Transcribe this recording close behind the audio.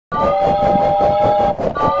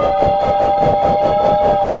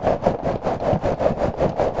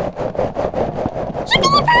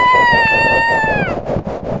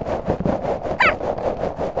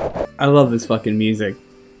I love this fucking music.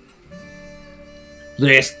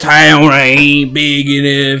 This town ain't big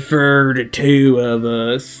enough for the two of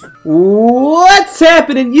us. What's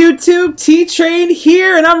happening, YouTube? T-Train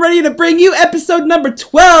here, and I'm ready to bring you episode number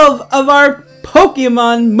 12 of our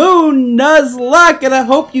Pokemon Moon Nuzlocke, and I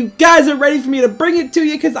hope you guys are ready for me to bring it to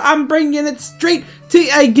you, because I'm bringing it straight to you.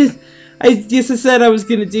 I guess I said I was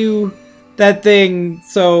gonna do that thing,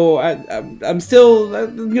 so I'm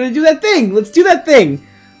gonna do that thing. Let's do that thing.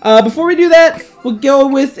 Before we do that, we'll go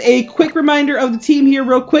with a quick reminder of the team here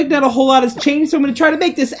real quick. Not a whole lot has changed, so I'm going to try to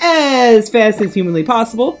make this as fast as humanly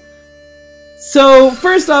possible. So,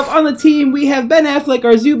 first off, on the team, we have Ben Affleck,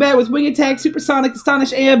 our Zubat, with Wing Attack, Supersonic,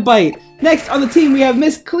 Astonish, and Bite. Next on the team, we have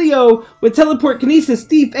Miss Cleo with Teleport, Kinesis,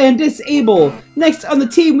 Thief, and Disable. Next on the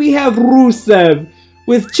team, we have Rusev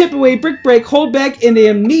with Chip Away, Brick Break, Hold Back, and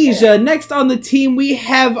Amnesia. Next on the team, we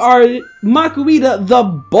have our Makuita, the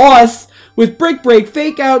Boss, with Brick Break,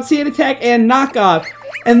 Fake Out, Sand Attack, and Knockoff.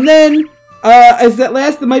 And then, is that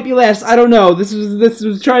last? That might be last. I don't know. This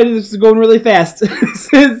is going really fast.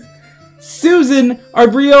 This is Susan, our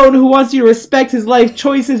Brion, who wants you to respect his life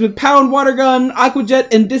choices with Pound, Water Gun, Aqua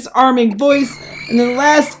Jet, and Disarming Voice. And then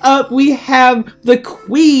last up, we have the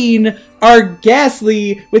Queen, our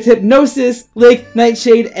Ghastly, with Hypnosis, Lick,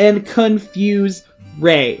 Nightshade, and Confuse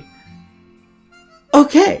Ray.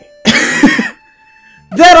 Okay.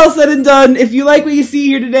 That all said and done, if you like what you see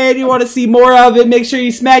here today and you want to see more of it, make sure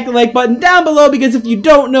you smack the like button down below, because if you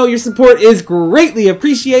don't know, your support is greatly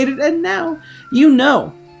appreciated, and now you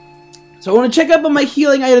know. So I want to check up on my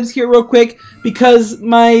healing items here real quick, because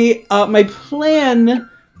my plan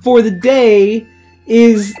for the day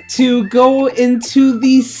is to go into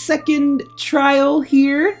the second trial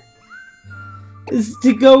here.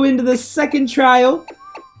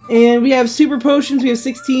 And we have super potions, we have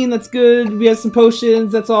 16, that's good. We have some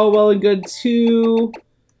potions, that's all well and good too.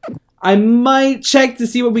 I might check to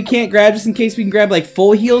see what we can't grab, just in case we can grab like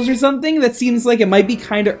full heals or something. That seems like it might be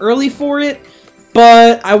kind of early for it,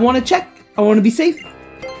 but I want to check. I want to be safe.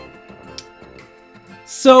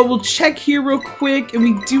 So we'll check here real quick, and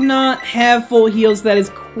we do not have full heals. That is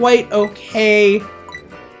quite okay.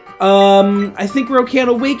 I think we're okay on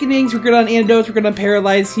Awakenings, we're good on Antidotes, we're good on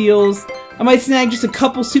Paralyzed heals. I might snag just a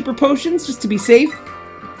couple super potions just to be safe.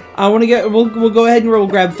 We'll go ahead and we'll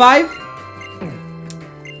grab 5.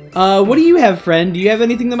 What do you have, friend? Do you have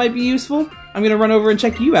anything that might be useful? I'm gonna run over and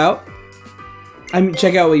check you out. I mean,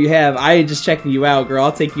 check out what you have. I ain't just checking you out, girl.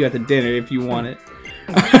 I'll take you out to dinner if you want it.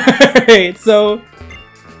 Alright, so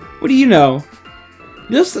what do you know?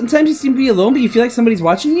 You know, sometimes you seem to be alone, but you feel like somebody's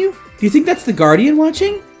watching you? Do you think that's the Guardian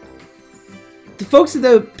watching? The folks at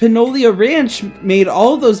the Pinolia Ranch made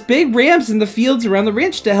all of those big ramps in the fields around the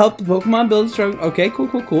ranch to help the Pokemon build strong. Okay, cool.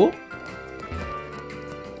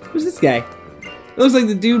 Who's this guy? It looks like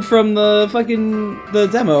the dude from the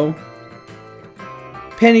demo.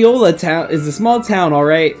 Paniola Town is a small town,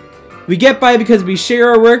 alright. We get by because we share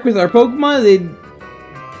our work with our Pokemon,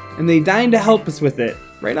 and they deign to help us with it.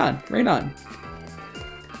 Right on.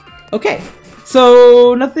 Okay,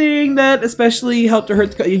 so nothing that especially helped or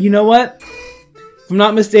hurt the... You know what? If I'm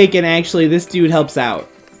not mistaken, actually, this dude helps out.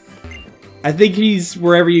 I think he's,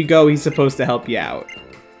 wherever you go, he's supposed to help you out.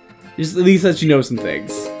 Just at least let you know some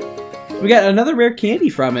things. We got another rare candy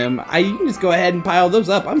from him. You can just go ahead and pile those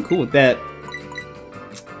up. I'm cool with that.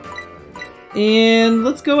 And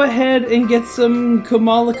let's go ahead and get some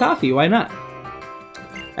Kamala coffee. Why not?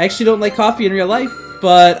 I actually don't like coffee in real life,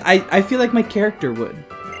 but I feel like my character would.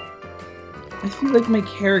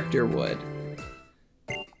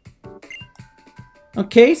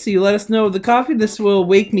 Okay, so you let us know of the coffee. This will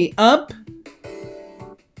wake me up.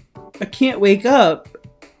 I can't wake up.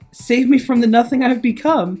 Save me from the nothing I've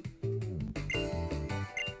become.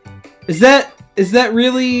 Is that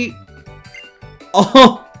really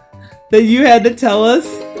all that you had to tell us?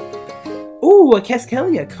 Ooh, a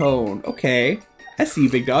Cascadia cone. Okay, I see you,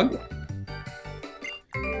 big dog.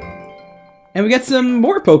 And we got some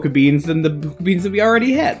more Pokebeans than the Pokebeans that we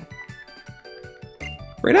already had.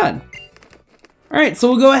 Right on. Alright, so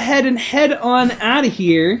we'll go ahead and head on out of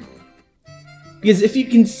here. Because if you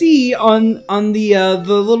can see on the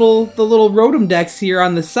little Rotom decks here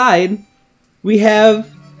on the side, we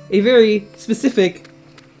have a very specific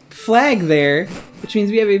flag there, which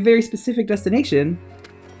means we have a very specific destination.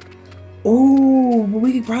 Oh,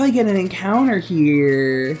 we could probably get an encounter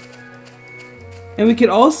here. And we could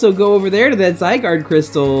also go over there to that Zygarde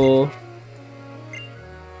crystal.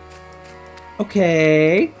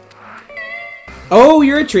 Okay. Oh,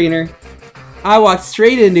 you're a trainer. I walked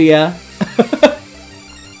straight into ya.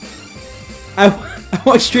 I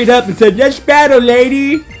walked straight up and said, "Let's battle,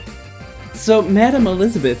 lady." So, Madam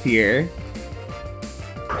Elizabeth here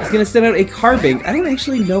is gonna send out a Carbink. I don't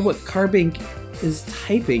actually know what Carbink'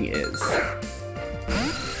 typing is.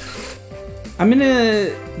 I'm gonna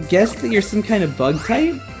guess that you're some kind of bug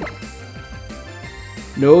type?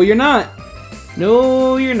 No, you're not.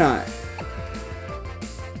 No, you're not.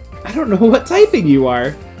 I don't know what typing you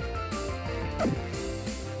are.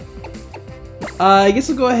 I guess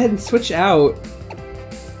we'll go ahead and switch out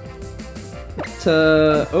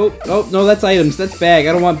to... Oh, no, that's items. That's bag.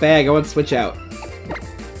 I don't want bag. I want switch out.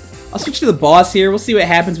 I'll switch to the boss here. We'll see what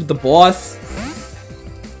happens with the boss.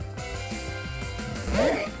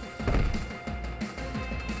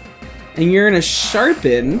 And you're gonna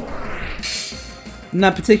sharpen. I'm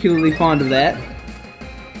not particularly fond of that.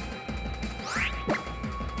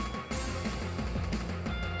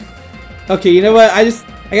 Okay, you know what? I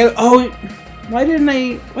gotta. Oh, why didn't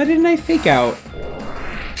I fake out?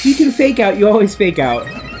 If you can fake out, you always fake out.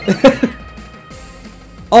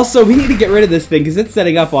 Also, we need to get rid of this thing because it's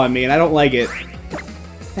setting up on me, and I don't like it.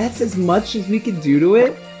 That's as much as we can do to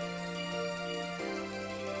it.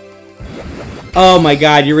 Oh my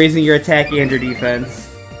god, you're raising your attack and your defense.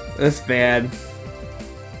 That's bad.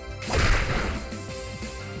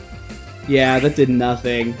 Yeah, that did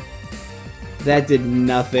nothing. That did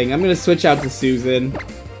nothing. I'm gonna switch out to Susan.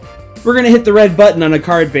 We're gonna hit the red button on a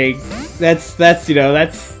card bank. That's you know,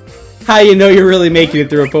 that's how you know you're really making it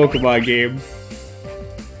through a Pokemon game.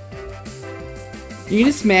 You need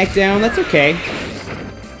a smackdown, that's okay.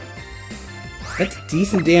 That's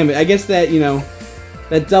decent damage. I guess that, you know,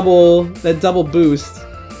 that double boost.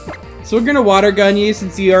 So we're gonna water gun you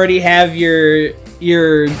since you already have your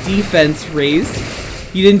defense raised.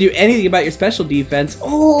 You didn't do anything about your special defense.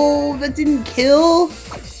 Oh, that didn't kill?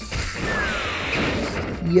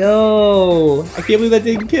 Yo, I can't believe that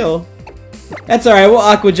didn't kill. That's alright, we'll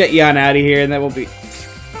Aqua Jet you on out of here and that will be...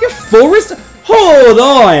 You're full rest... Hold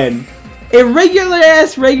on! A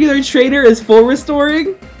regular trainer is full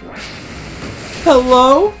restoring?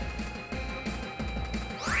 Hello?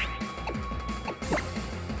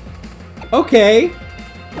 Okay.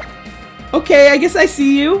 Okay, I guess I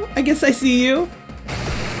see you. I guess I see you.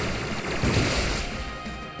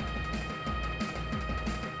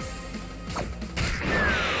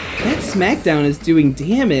 That smackdown is doing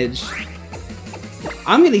damage.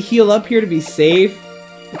 I'm gonna heal up here to be safe.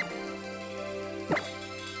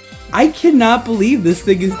 I cannot believe this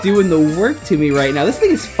thing is doing the work to me right now. This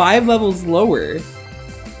thing is 5 levels lower.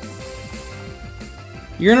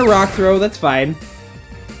 You're gonna rock throw, that's fine.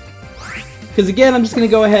 Because again, I'm just gonna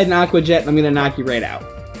go ahead and Aqua Jet and I'm gonna knock you right out.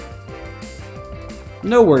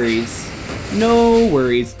 No worries. No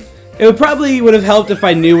worries. It would have helped if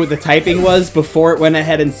I knew what the typing was before it went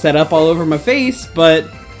ahead and set up all over my face, but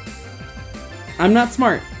I'm not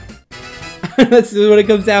smart. That's what it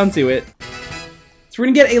comes down to it. So we're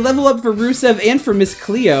gonna get a level up for Rusev and for Miss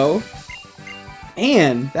Cleo.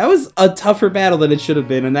 And that was a tougher battle than it should have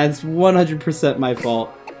been, and that's 100% my fault.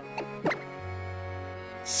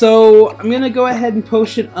 So I'm gonna go ahead and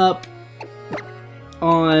potion up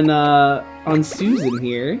on Susan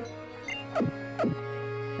here,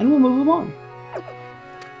 and we'll move along.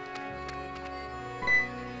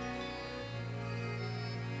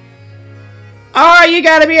 Oh, you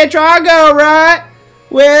gotta be a Drago, right?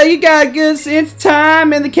 Well, you got a good sense of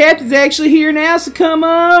time, and the captain's actually here now, so come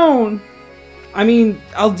on. I mean,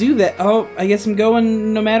 I'll do that. Oh, I guess I'm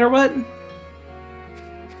going no matter what?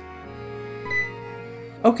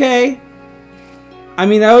 Okay. I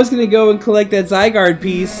mean, I was gonna go and collect that Zygarde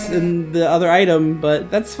piece and the other item,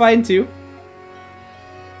 but that's fine too.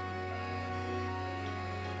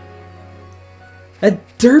 That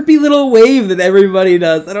derpy little wave that everybody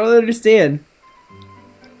does. I don't understand.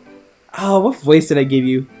 Oh, what voice did I give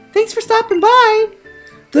you? Thanks for stopping by.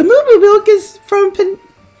 The Moo Moo milk is from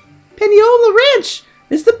Peniola Ranch.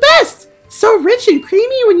 It's the best. So rich and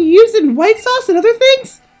creamy when you use it in white sauce and other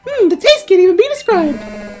things. The taste can't even be described.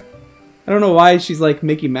 I don't know why she's like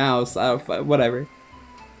Mickey Mouse. Whatever.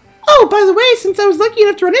 Oh, by the way, since I was lucky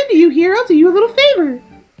enough to run into you here, I'll do you a little favor.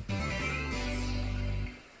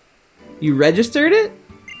 You registered it?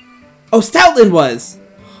 Oh, Stoutland was.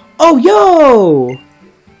 Oh, yo.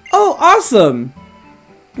 Oh, awesome.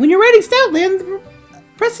 When you're writing Stoutland,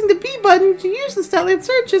 pressing the B button to use the Stoutland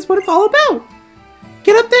search is what it's all about.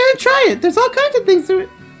 Get up there and try it. There's all kinds of things to it.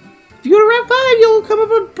 If you go to Route 5, you'll come up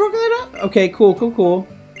with broken that up. Okay, cool, cool, cool.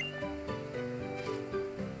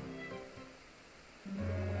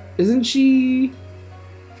 Isn't she...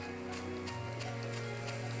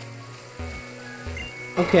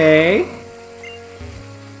 Okay.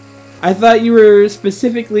 I thought you were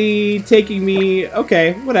specifically taking me...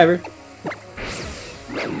 Okay, whatever.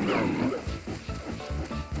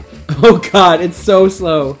 Oh god, it's so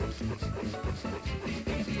slow.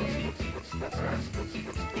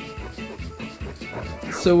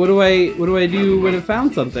 So what do I do when it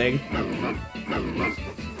found something?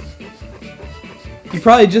 You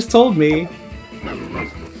probably just told me.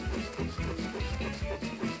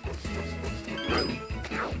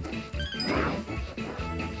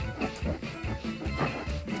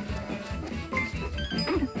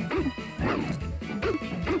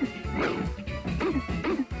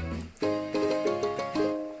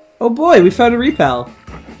 Oh boy, we found a repel.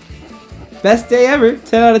 Best day ever.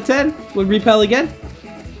 10 out of 10. Would repel again?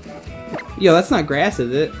 Yo, that's not grass,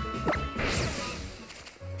 is it?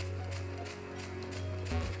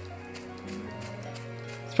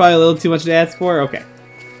 It's probably a little too much to ask for. Okay.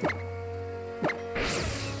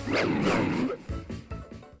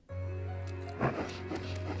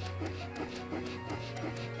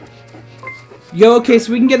 Yo, okay,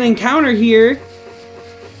 so we can get an encounter here.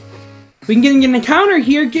 We can get an encounter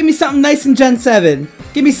here. Give me something nice in Gen 7.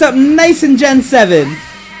 Give me something nice in Gen 7.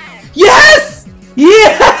 Yes!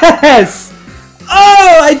 Yes!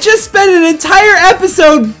 Oh, I just spent an entire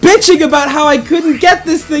episode bitching about how I couldn't get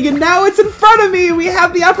this thing, and now it's in front of me, and we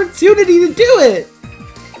have the opportunity to do it.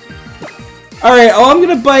 Alright, oh, I'm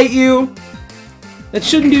gonna bite you. That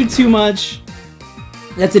shouldn't do too much.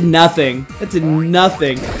 That's a nothing. That's a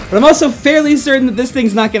nothing. But I'm also fairly certain that this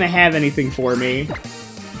thing's not gonna have anything for me.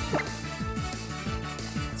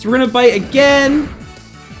 So we're gonna bite again.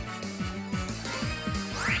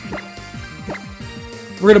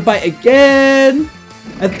 We're gonna bite again.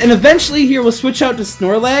 And eventually here we'll switch out to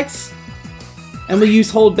Snorlax. And we'll use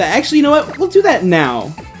hold back. Actually, you know what? We'll do that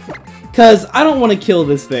now. Because I don't want to kill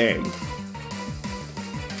this thing.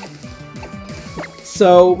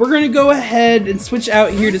 So we're gonna go ahead and switch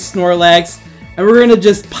out here to Snorlax. And we're gonna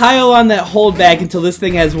just pile on that hold back until this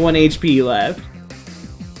thing has 1 HP left.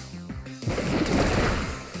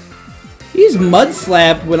 Use Mud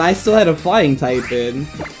Slap when I still had a flying type in.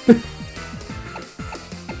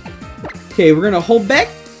 Okay, we're gonna hold back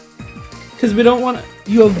because we don't want to.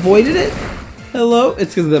 You avoided it? Hello?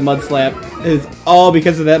 It's because of that Mud Slap. It is all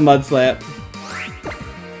because of that Mud Slap.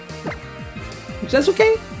 Which, that's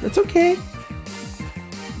okay. That's okay.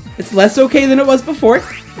 It's less okay than it was before.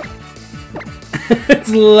 It's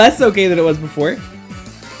less okay than it was before.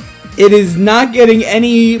 It is not getting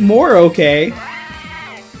any more okay.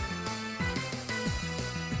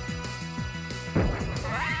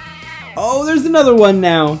 Oh, there's another one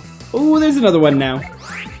now. Oh, there's another one now.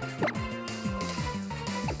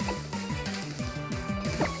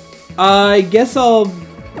 I guess I'll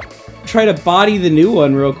try to body the new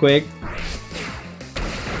one real quick.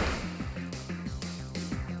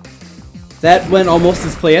 That went almost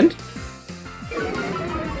as planned.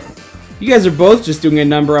 You guys are both just doing a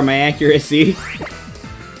number on my accuracy.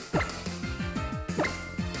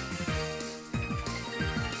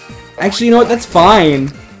 Actually, you know what? That's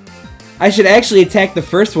fine. I should actually attack the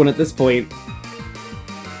first one at this point.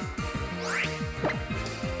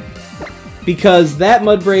 Because that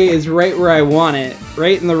Mudbray is right where I want it.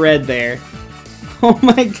 Right in the red there. Oh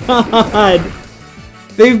my god!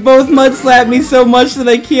 They've both Mud Slapped me so much that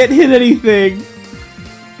I can't hit anything.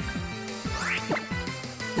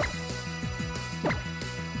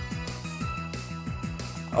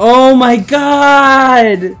 Oh my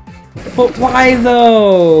god! But why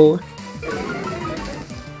though?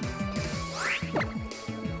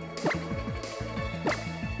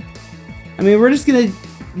 I mean,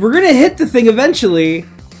 we're gonna hit the thing eventually.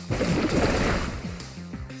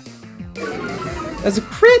 That's a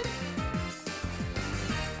crit.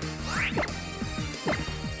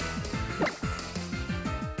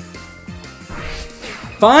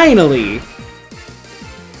 Finally.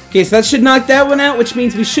 Okay, so that should knock that one out, which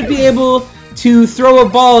means we should be able to throw a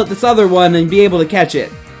ball at this other one and be able to catch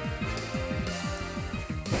it.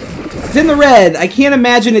 It's in the red. I can't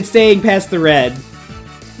imagine it staying past the red.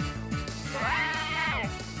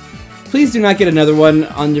 Please do not get another one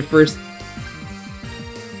on your first...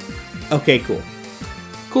 Okay, cool.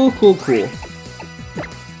 Cool, cool, cool.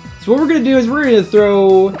 So what we're gonna do is we're gonna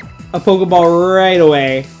throw a Pokeball right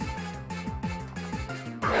away.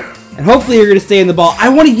 And hopefully you're gonna stay in the ball. I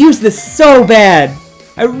want to use this so bad!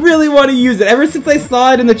 I really want to use it. Ever since I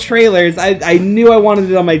saw it in the trailers, I knew I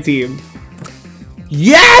wanted it on my team.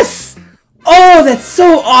 Yes! Oh, that's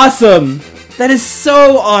so awesome! That is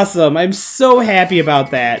so awesome! I'm so happy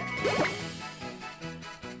about that.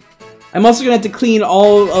 I'm also gonna have to clean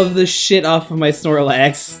all of the shit off of my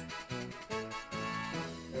Snorlax.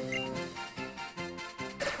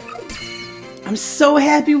 I'm so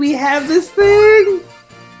happy we have this thing!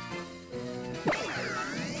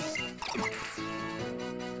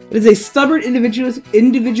 It is a stubborn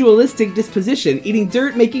individualistic disposition. Eating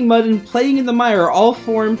dirt, making mud, and playing in the mire all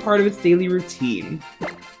form part of its daily routine.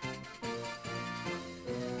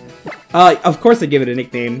 Of course I give it a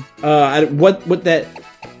nickname. What that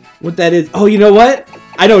is? Oh, you know what?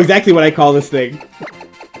 I know exactly what I call this thing.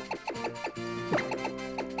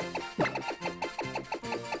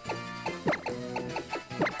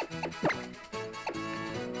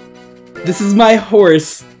 This is my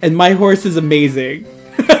horse, and my horse is amazing.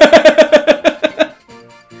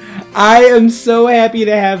 I am so happy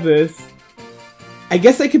to have this. I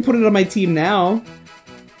guess I can put it on my team now.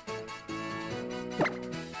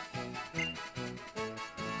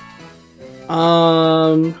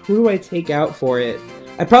 Who do I take out for it?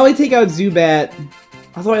 I'd probably take out Zubat,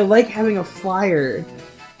 although I like having a flyer.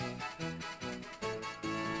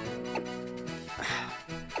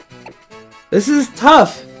 This is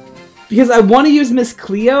tough, because I want to use Miss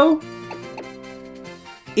Cleo,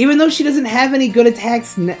 even though she doesn't have any good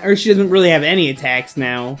attacks, or she doesn't really have any attacks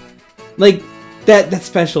now. Like, that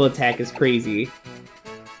special attack is crazy.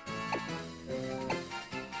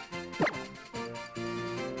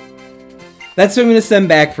 That's what I'm gonna send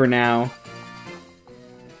back for now.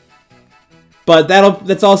 But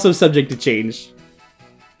that's also subject to change.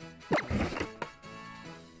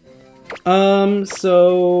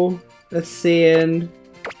 So let's send.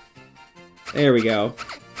 There we go.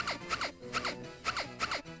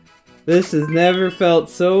 This has never felt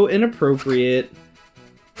so inappropriate.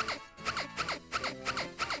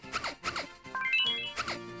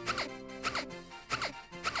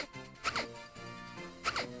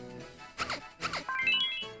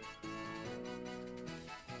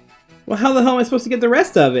 Well, how the hell am I supposed to get the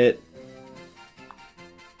rest of it?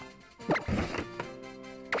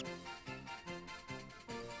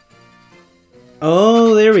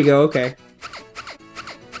 Oh, there we go, okay.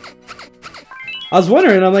 I was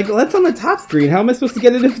wondering, I'm like, well, that's on the top screen. How am I supposed to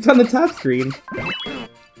get it if it's on the top screen?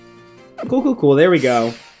 Cool, cool, cool, there we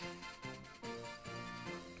go.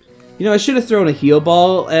 You know, I should have thrown a heal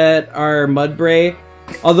ball at our Mudbray.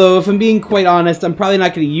 Although, if I'm being quite honest, I'm probably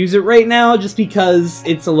not going to use it right now just because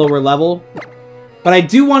it's a lower level. But I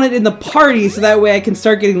do want it in the party so that way I can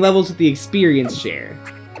start getting levels with the experience share.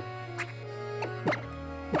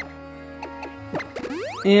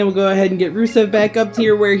 And we'll go ahead and get Rusev back up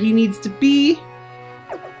here where he needs to be.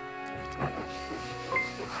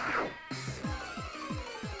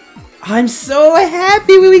 I'm so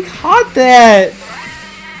happy we caught that!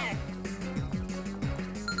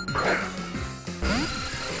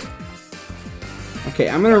 Okay,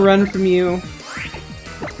 I'm gonna run from you.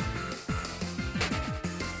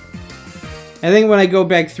 I think when I go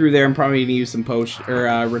back through there, I'm probably gonna use some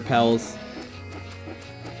repels.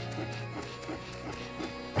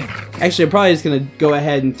 Actually, I'm probably just gonna go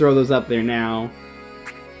ahead and throw those up there now.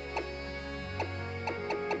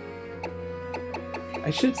 I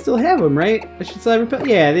should still have them, right? I should still have repels.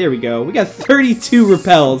 Yeah, there we go. We got 32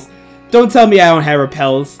 repels. Don't tell me I don't have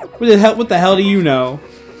repels. What the hell do you know?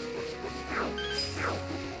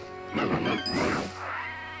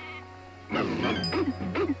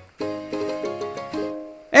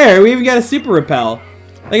 There, we even got a super repel.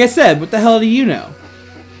 Like I said, what the hell do you know?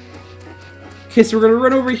 Okay, so we're gonna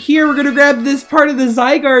run over here. We're gonna grab this part of the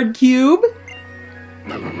Zygarde cube.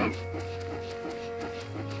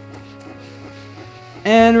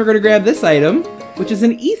 And we're gonna grab this item, which is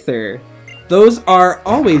an ether. Those are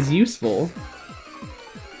always useful.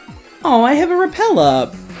 Oh, I have a repel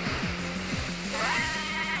up.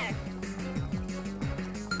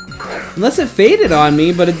 Unless it faded on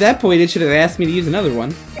me, but at that point it should have asked me to use another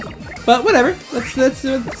one. But whatever,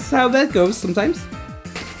 that's how that goes sometimes.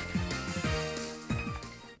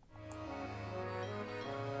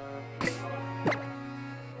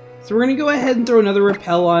 So we're gonna go ahead and throw another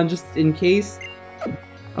repel on just in case.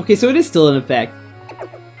 Okay, so it is still in effect.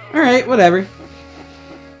 Alright, whatever.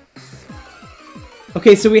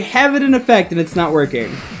 Okay, so we have it in effect and it's not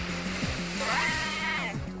working.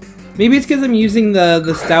 Maybe it's because I'm using the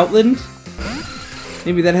Stoutland.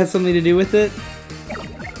 Maybe that has something to do with it.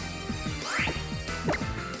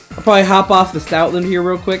 I'll probably hop off the Stoutland here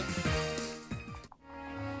real quick.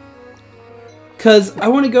 Because I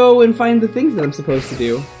want to go and find the things that I'm supposed to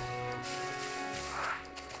do.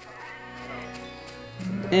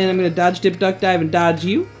 And I'm going to dodge, dip, duck, dive, and dodge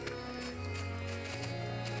you.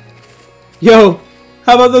 Yo!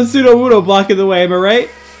 How about those Sudowoodo blocking the way, am I right?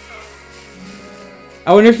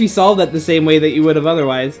 I wonder if you solved that the same way that you would have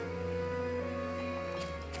otherwise.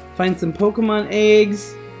 Find some Pokemon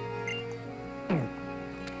eggs.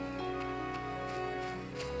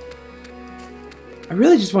 I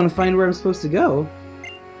really just want to find where I'm supposed to go.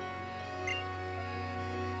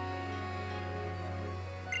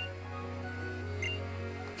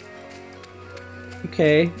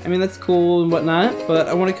 Okay, I mean, that's cool and whatnot, but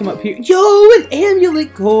I want to come up here. Yo, an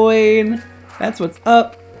amulet coin! That's what's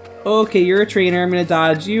up. Okay, you're a trainer. I'm going to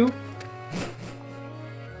dodge you.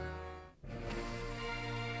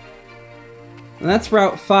 And that's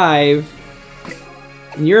Route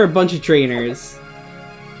 5. And you're a bunch of trainers.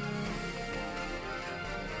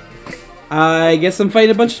 I guess I'm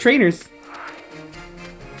fighting a bunch of trainers.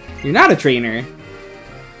 You're not a trainer.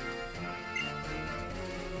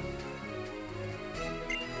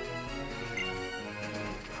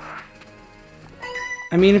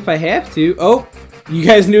 I mean, if I have to. Oh, you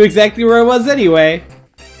guys knew exactly where I was anyway.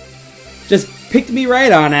 Just picked me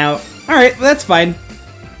right on out. Alright, well, that's fine.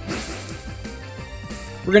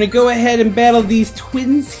 We're gonna go ahead and battle these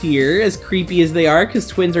twins here, as creepy as they are, because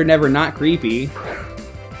twins are never not creepy.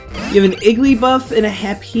 You have an Igglybuff and a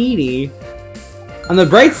Happiny. On the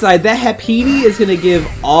bright side, that Happiny is gonna give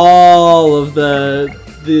all of the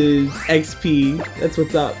XP. That's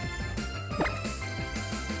what's up.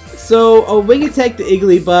 So I'll wing attack the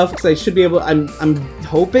Igglybuff because I should be able. I'm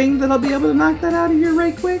hoping that I'll be able to knock that out of here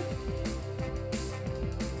right quick.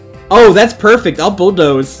 Oh, that's perfect. I'll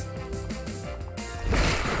bulldoze.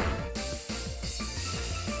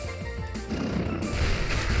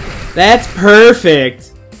 That's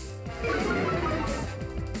perfect.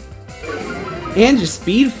 And your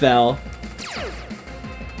speed fell.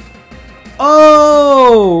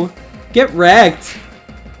 Oh! Get wrecked.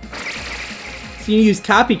 So you use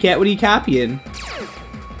copycat, what are you copying?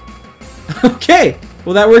 Okay!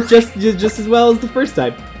 Well, that worked just as well as the first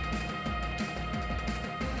time.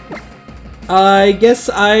 I guess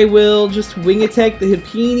I will just wing attack the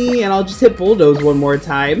Happiny and I'll just hit Bulldoze one more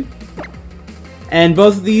time. And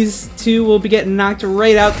both of these two will be getting knocked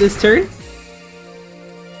right out this turn.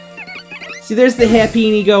 See, there's the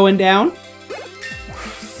Happiny going down.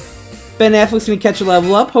 Ben Affleck's gonna catch a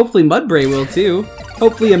level up. Hopefully Mudbray will too.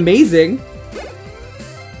 Hopefully amazing.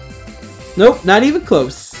 Nope, not even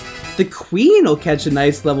close. The Queen will catch a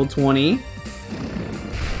nice level 20.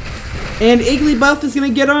 And Igglybuff is gonna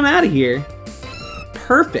get on out of here.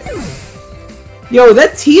 Perfect. Yo,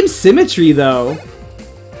 that team symmetry though.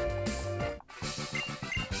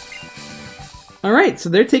 Alright, so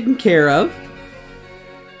they're taken care of.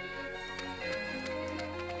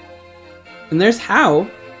 And there's How.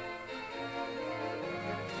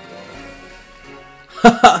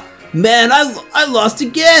 Haha, man, I lost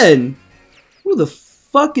again! Who the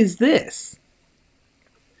fuck is this?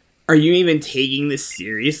 Are you even taking this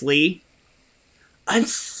seriously? I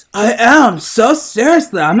am, so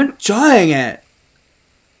seriously, I'm enjoying it.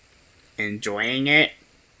 Enjoying it?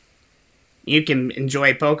 You can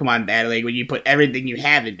enjoy Pokemon battling when you put everything you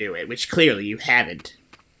have into it, which clearly you haven't.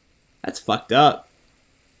 That's fucked up.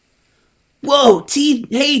 Whoa,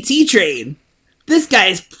 hey T-Train! This guy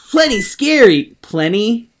is plenty scary.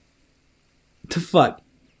 Plenty? The fuck?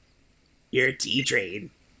 You're T-Train.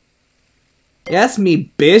 That's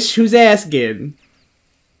me, bish. Who's asking?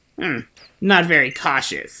 Not very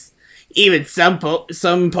cautious. Even some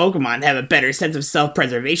Pokemon have a better sense of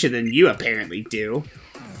self-preservation than you apparently do.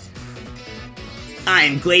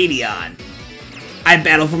 I'm Gladion. I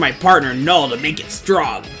battle for my partner Null to make it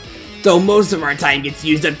strong, though most of our time gets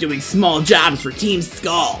used up doing small jobs for Team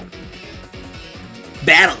Skull.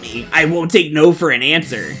 Battle me, I won't take no for an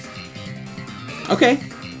answer. Okay.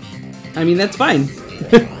 I mean, that's fine.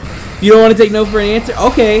 You don't want to take no for an answer?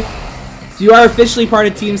 Okay. So you are officially part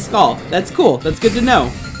of Team Skull. That's cool. That's good to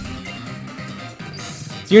know.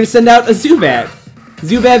 So you're going to send out a Zubat.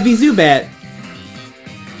 Zubat v Zubat.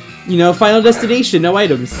 You know, final destination, no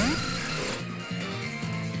items.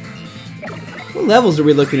 What levels are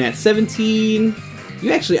we looking at? 17?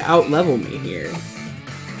 You actually out-level me here.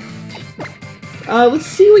 Let's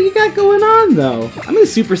see what you got going on, though. I'm gonna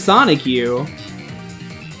Supersonic you.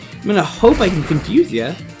 I'm gonna hope I can confuse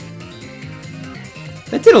you.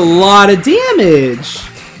 That did a lot of damage!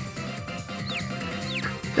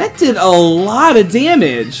 That did a lot of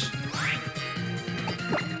damage!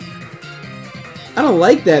 I don't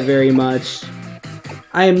like that very much.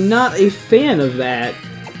 I am not a fan of that.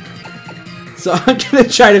 So I'm gonna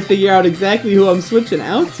try to figure out exactly who I'm switching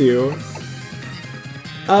out to.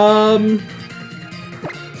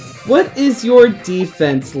 What is your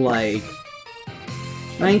defense like?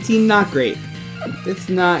 19, not great. It's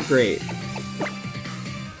not great.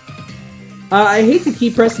 I hate to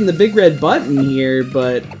keep pressing the big red button here,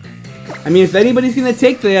 but I mean, if anybody's gonna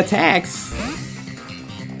take the attacks,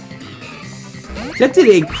 that did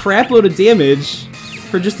a crap load of damage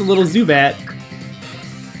for just a little Zubat.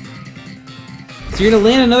 So you're gonna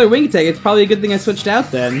land another wing attack. It's probably a good thing I switched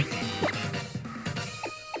out then.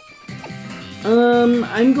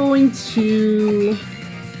 I'm going to...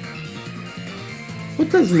 What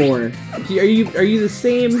does more? Are you the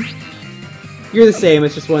same? You're the same,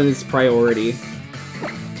 it's just one is priority.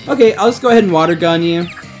 Okay, I'll just go ahead and water gun you.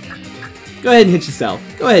 Go ahead and hit yourself.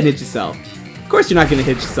 Go ahead and hit yourself. Of course you're not gonna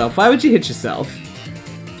hit yourself. Why would you hit yourself?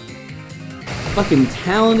 Fucking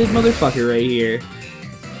talented motherfucker right here.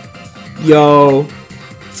 Yo.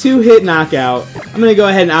 2-hit knockout. I'm gonna go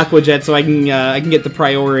ahead and Aqua Jet so I can get the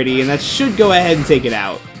priority, and that should go ahead and take it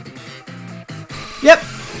out. Yep.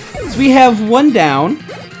 So we have one down.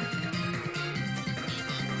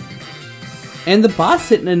 And the boss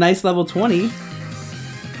hitting a nice level 20.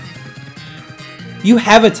 You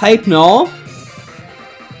have a type null?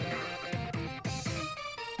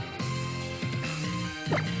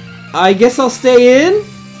 I guess I'll stay in?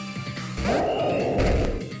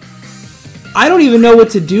 I don't even know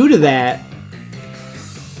what to do to that.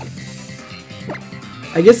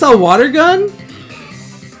 I guess I'll water gun?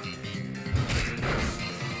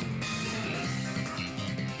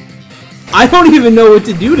 I don't even know what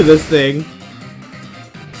to do to this thing.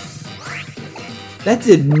 That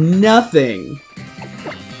did nothing.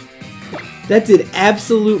 That did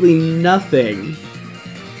absolutely nothing.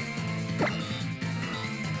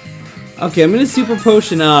 Okay, I'm gonna super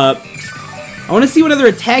potion up. I want to see what other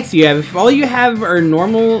attacks you have. If all you have are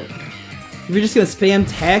normal, if you're just gonna spam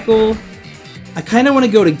tackle, I kind of want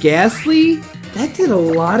to go to Ghastly. That did a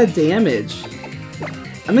lot of damage.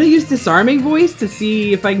 I'm gonna use Disarming Voice to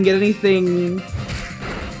see if I can get anything.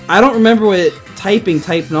 I don't remember what typing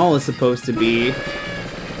Type Null is supposed to be.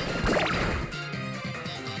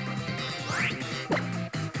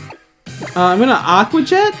 I'm gonna Aqua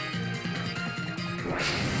Jet.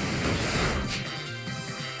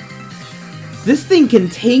 This thing can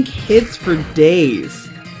tank hits for days.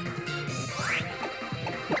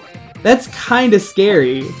 That's kind of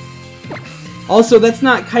scary. Also, that's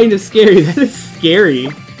not kind of scary, that is scary.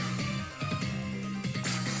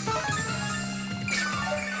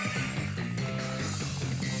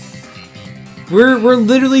 We're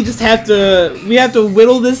literally just we have to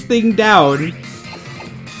whittle this thing down.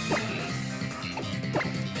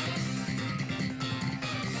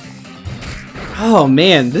 Oh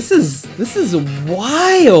man, this is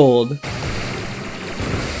wild.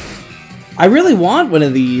 I really want one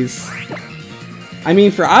of these. I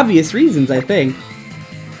mean, for obvious reasons, I think.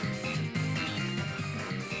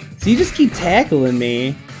 So you just keep tackling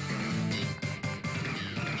me.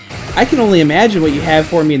 I can only imagine what you have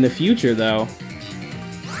for me in the future, though.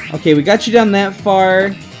 Okay, we got you down that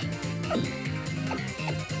far.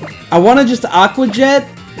 I want to just Aqua Jet,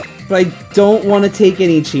 but I don't want to take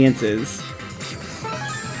any chances.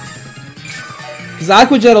 Because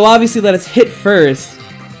Aqua Jet will obviously let us hit first.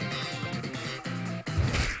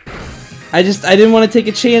 I didn't want to take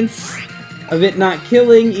a chance of it not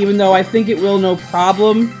killing, even though I think it will no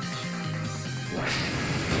problem.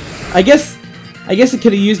 I guess it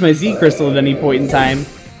could have used my Z Crystal at any point in time.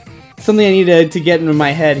 Something I needed to get into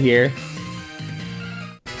my head here.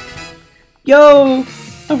 Yo!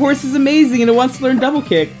 The horse is amazing and it wants to learn Double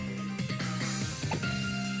Kick.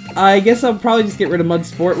 I guess I'll probably just get rid of Mud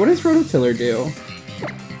Sport. What does Rototiller do?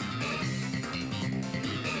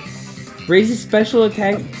 Raises special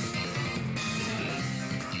attack.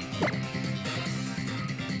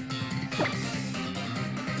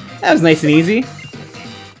 That was nice and easy.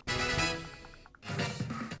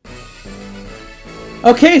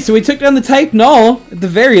 Okay, so we took down the Type Null, at the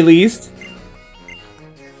very least.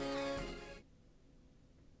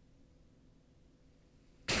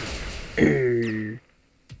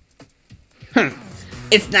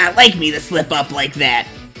 It's not like me to slip up like that.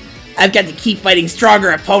 I've got to keep fighting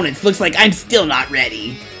stronger opponents. Looks like I'm still not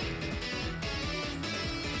ready.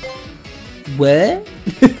 What?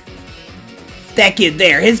 That kid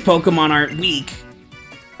there, his Pokemon aren't weak.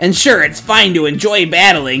 And sure, it's fine to enjoy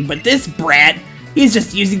battling, but this brat, he's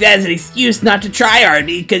just using that as an excuse not to try hard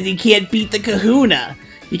because he can't beat the Kahuna.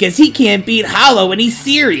 Because he can't beat Hollow when he's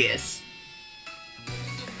serious.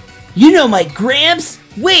 You know my Gramps?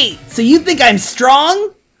 Wait, so you think I'm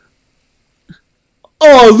strong?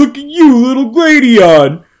 Oh, look at you, little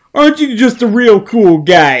Gladion! Aren't you just a real cool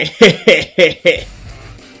guy?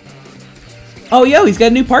 Oh, yo, he's got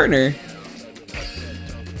a new partner.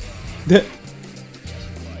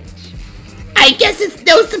 I guess it's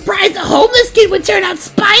no surprise a homeless kid would turn out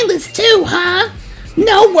spineless too, huh?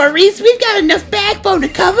 No worries, we've got enough backbone to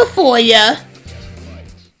cover for ya.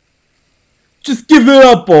 Just give it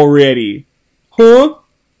up already. Huh?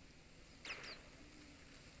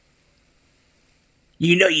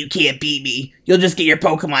 You know you can't beat me. You'll just get your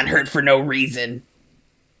Pokemon hurt for no reason.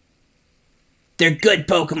 They're good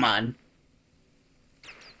Pokemon.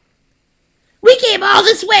 We came all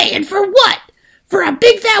this way, and for what? For a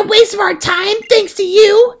big fat waste of our time, thanks to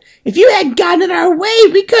you? If you hadn't gotten in our way,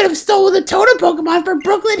 we could have stolen the totem Pokemon from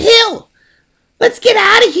Brooklyn Hill. Let's get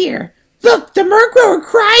out of here. Look, the Murkrow are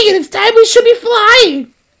crying, and it's time we should be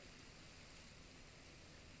flying.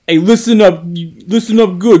 Hey, listen up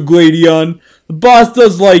good, Gladion. The boss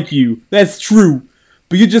does like you, that's true.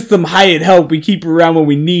 But you're just some hired help we keep around when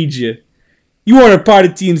we need you. You aren't a part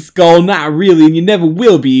of Team Skull, not really, and you never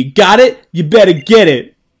will be. You got it? You better get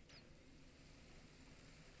it.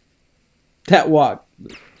 That walk.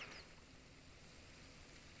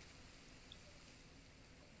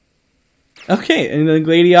 Okay, and then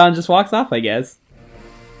Gladion just walks off, I guess.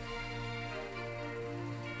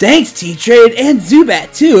 Thanks, T-Trade, and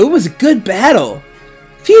Zubat, too. It was a good battle.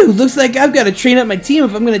 Phew, looks like I've got to train up my team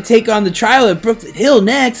if I'm going to take on the trial at Brooklyn Hill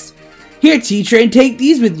next. Here, T-Train, take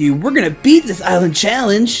these with you. We're going to beat this island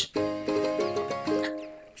challenge.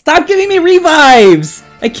 Stop giving me revives!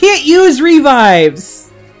 I can't use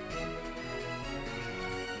revives!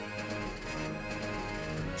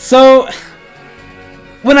 So,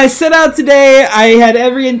 when I set out today, I had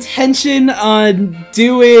every intention on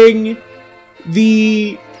doing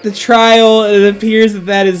the trial. It appears that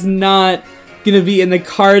that is not going to be in the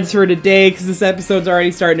cards for today because this episode's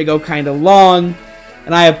already starting to go kind of long.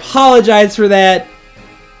 And I apologize for that.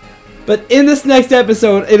 But in this next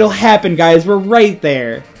episode, it'll happen, guys. We're right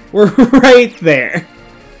there. We're right there.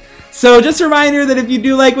 So just a reminder that if you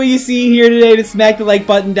do like what you see here today, to smack the like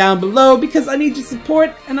button down below because I need your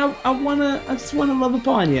support and I just wanna love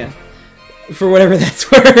upon you. For whatever that's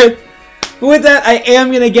worth. But with that, I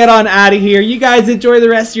am gonna get on out of here. You guys enjoy the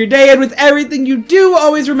rest of your day, and with everything you do,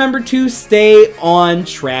 always remember to stay on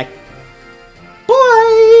track.